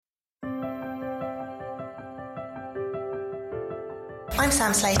I'm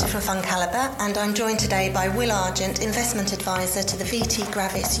Sam Slater from Fund Calibre, and I'm joined today by Will Argent, Investment Advisor to the VT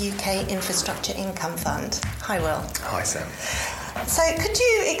Gravis UK Infrastructure Income Fund. Hi, Will. Hi, Sam. So could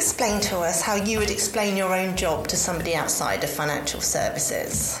you explain to us how you would explain your own job to somebody outside of financial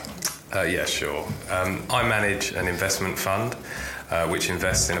services? Yeah, sure. I manage an investment fund which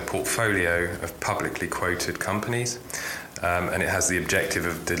invests in a portfolio of publicly quoted companies, and it has the objective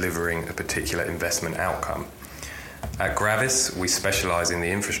of delivering a particular investment outcome. At Gravis, we specialise in the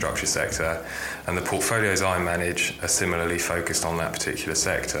infrastructure sector, and the portfolios I manage are similarly focused on that particular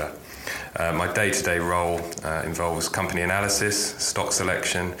sector. My day-to-day role involves company analysis, stock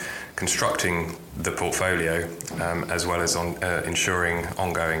selection, constructing the portfolio, as well as ensuring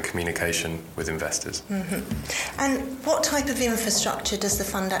ongoing communication with investors. Mm-hmm. And what type of infrastructure does the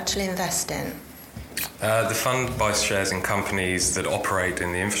fund actually invest in? The fund buys shares in companies that operate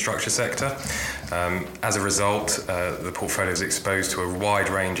in the infrastructure sector. As a result, the portfolio is exposed to a wide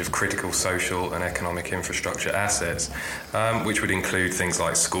range of critical social and economic infrastructure assets, which would include things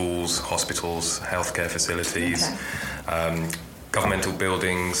like schools, hospitals, healthcare facilities, governmental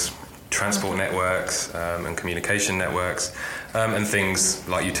buildings, transport networks and communication networks, and things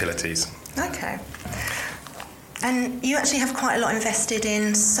like utilities. Okay. And you actually have quite a lot invested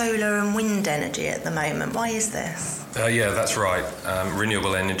in solar and wind energy at the moment. Why is this? Yeah, that's right.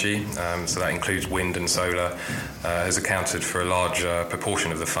 Renewable energy, so that includes wind and solar, has accounted for a large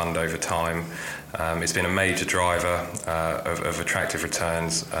proportion of the fund over time. It's been a major driver of attractive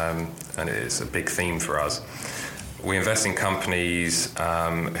returns, and it's a big theme for us. We invest in companies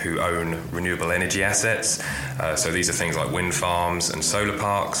who own renewable energy assets, so these are things like wind farms and solar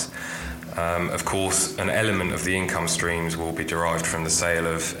parks. Of course, an element of the income streams will be derived from the sale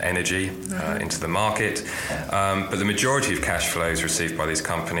of energy into the market, but the majority of cash flows received by these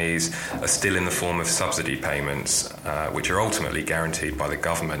companies are still in the form of subsidy payments, which are ultimately guaranteed by the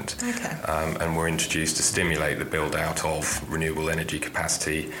government, and were introduced to stimulate the build-out of renewable energy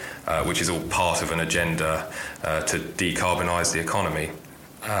capacity, which is all part of an agenda to decarbonise the economy.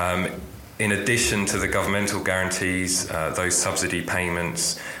 In addition to the governmental guarantees, those subsidy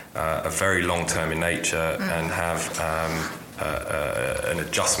payments are very long-term in nature and have an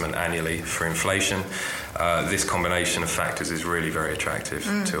adjustment annually for inflation. This combination of factors is really very attractive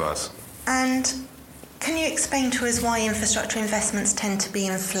to us. And can you explain to us why infrastructure investments tend to be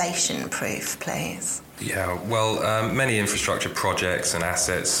inflation-proof, please? Yeah, well, many infrastructure projects and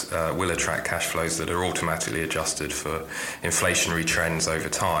assets will attract cash flows that are automatically adjusted for inflationary trends over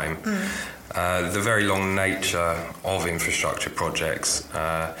time. The very long nature of infrastructure projects,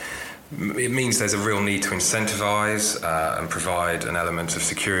 it means there's a real need to incentivise and provide an element of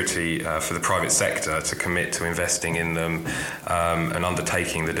security for the private sector to commit to investing in them and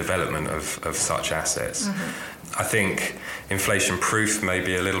undertaking the development of such assets. I think inflation-proof may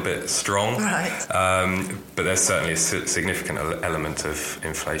be a little bit strong, but there's certainly a significant element of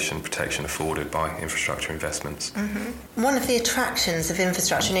inflation protection afforded by infrastructure investments. One of the attractions of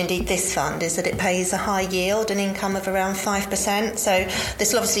infrastructure, and indeed this fund, is that it pays a high yield, an income of around 5%. So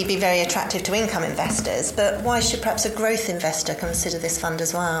this will obviously be very attractive to income investors, but why should perhaps a growth investor consider this fund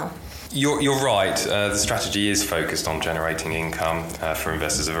as well? You're right. The strategy is focused on generating income for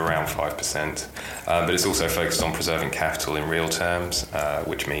investors of around 5%, but it's also focused on preserving capital in real terms,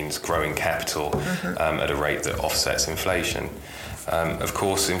 which means growing capital at a rate that offsets inflation. Of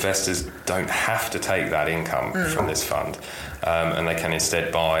course, investors don't have to take that income from this fund, and they can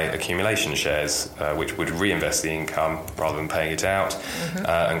instead buy accumulation shares, which would reinvest the income rather than paying it out,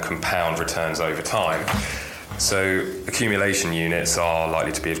 and compound returns over time. So accumulation units are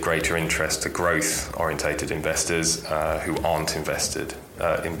likely to be of greater interest to growth-orientated investors who aren't interested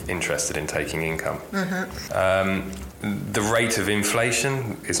in taking income. The rate of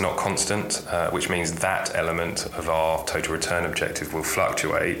inflation is not constant, which means that element of our total return objective will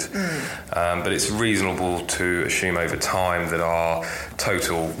fluctuate. But it's reasonable to assume over time that our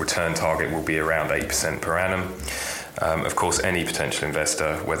total return target will be around 8% per annum. Of course, any potential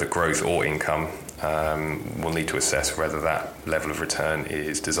investor, whether growth or income, will need to assess whether that level of return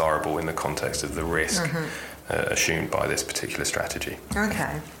is desirable in the context of the risk assumed by this particular strategy.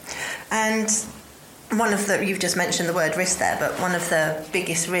 Okay. And you've just mentioned the word risk there, but one of the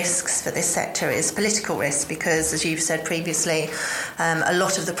biggest risks for this sector is political risk, because, as you've said previously, a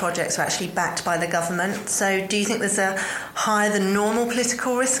lot of the projects are actually backed by the government. So do you think there's a higher than normal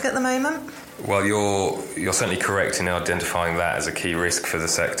political risk at the moment? Well, you're certainly correct in identifying that as a key risk for the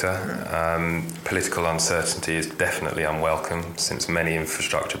sector. Political uncertainty is definitely unwelcome, since many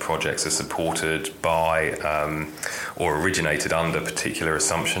infrastructure projects are supported by or originated under particular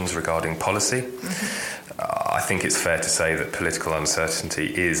assumptions regarding policy. I think it's fair to say that political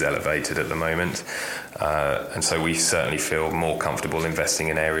uncertainty is elevated at the moment, and so we certainly feel more comfortable investing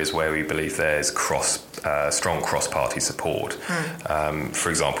in areas where we believe there's strong cross-party support. For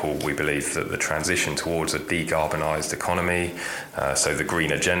example, we believe that the transition towards a decarbonised economy, so the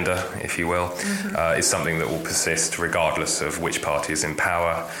green agenda, if you will, is something that will persist regardless of which party is in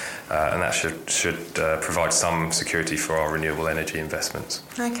power, and that should provide some security for our renewable energy investments.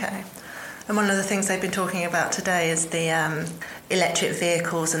 Okay. And one of the things they've been talking about today is the electric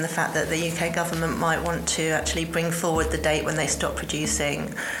vehicles and the fact that the UK government might want to actually bring forward the date when they stop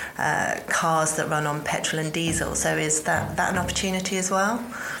producing cars that run on petrol and diesel. So is that an opportunity as well?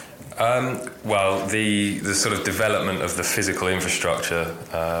 Well, the sort of development of the physical infrastructure,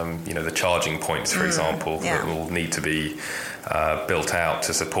 the charging points, for example, that will need to be built out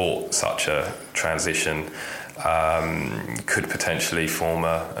to support such a transition, could potentially form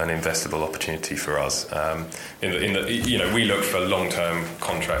an investable opportunity for us. We look for long-term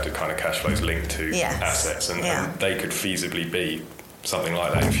contracted kind of cash flows linked to assets, and they could feasibly be something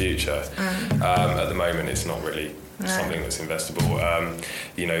like that in future. At the moment, it's not really something that's investable.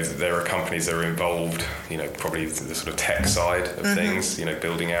 There are companies that are involved, probably the sort of tech side of things,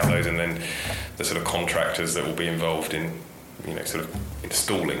 building out those, and then the sort of contractors that will be involved in sort of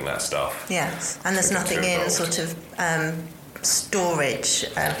installing that stuff. Yes, and there's nothing in sort of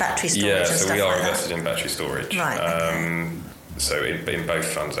storage, battery storage and stuff like that? Yeah, so we are invested in battery storage. Right, okay. So in both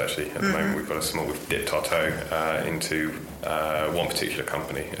funds, actually. At the moment, we've dipped our toe into one particular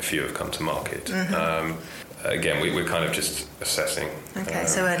company. A few have come to market. Again, we're kind of just assessing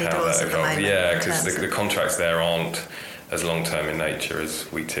so early doors at the moment. Yeah, because the contracts there aren't as long-term in nature as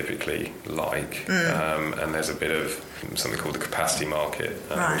we typically like, and there's a bit of something called the capacity market,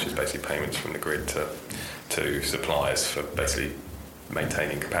 which is basically payments from the grid to suppliers for basically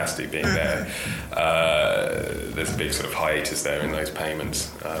maintaining capacity being there. There's a big sort of hiatus there in those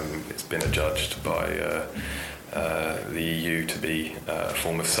payments. It's been adjudged by the EU to be a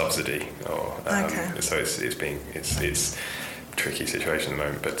form of subsidy, so it's a tricky situation at the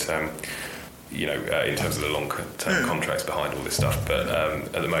moment, but in terms of the long-term contracts behind all this stuff. But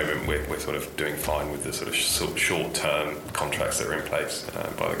at the moment, we're sort of doing fine with the sort of short-term contracts that are in place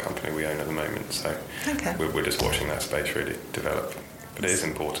by the company we own at the moment. So we're just watching that space really develop. But it is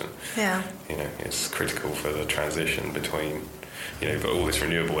important. Yeah. It's critical for the transition between, but all this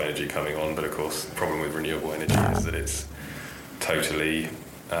renewable energy coming on. But of course, the problem with renewable energy is that it's totally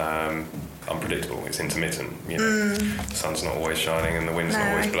unpredictable. It's intermittent. The sun's not always shining and the wind's not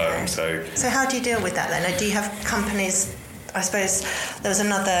always blowing. So how do you deal with that then? Do you have companies? I suppose there was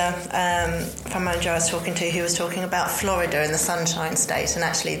another fund manager I was talking to who was talking about Florida and the Sunshine State, and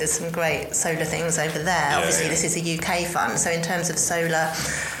actually there's some great solar things over there. Obviously, this is a UK fund, so in terms of solar,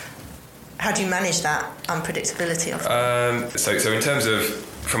 how do you manage that unpredictability of it? So in terms of,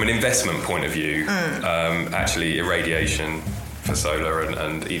 from an investment point of view, actually irradiation for solar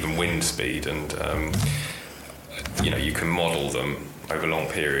and even wind speed, and you can model them over long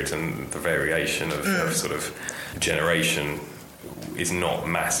periods, and the variation of sort of generation is not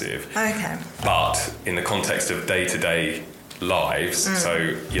massive. Okay. But in the context of day-to-day lives, so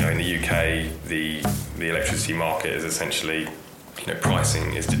in the UK, the electricity market is essentially,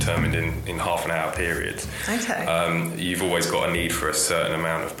 pricing is determined in half an hour periods. Okay. You've always got a need for a certain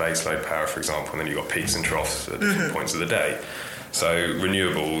amount of baseload power, for example, and then you've got peaks and troughs at different points of the day. So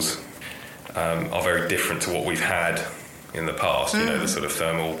renewables are very different to what we've had in the past, the sort of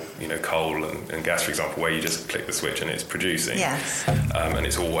thermal, coal and gas, for example, where you just click the switch and it's producing. Yes. And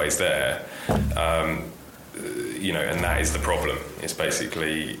it's always there. And that is the problem. It's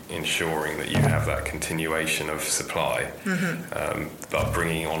basically ensuring that you have that continuation of supply, but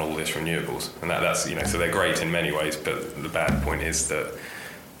bringing on all this renewables. And that's, so they're great in many ways, but the bad point is that,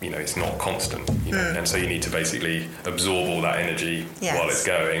 it's not constant, and so you need to basically absorb all that energy while it's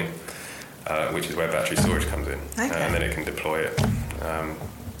going, which is where battery storage comes in. And then it can deploy it,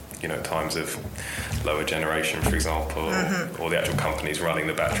 at times of lower generation, for example, or the actual companies running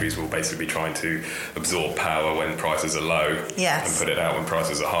the batteries will basically be trying to absorb power when prices are low and put it out when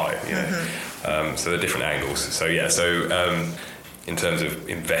prices are high. So there are different angles. So in terms of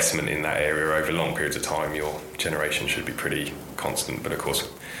investment in that area over long periods of time, your generation should be pretty constant. But of course,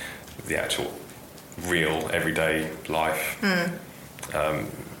 the actual real everyday life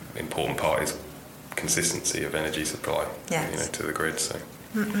important part is consistency of energy supply to the grid. So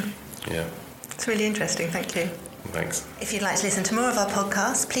it's really interesting. Thank you. Thanks. If you'd like to listen to more of our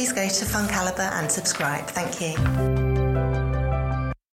podcasts, please go to Fund Calibre and subscribe. Thank you.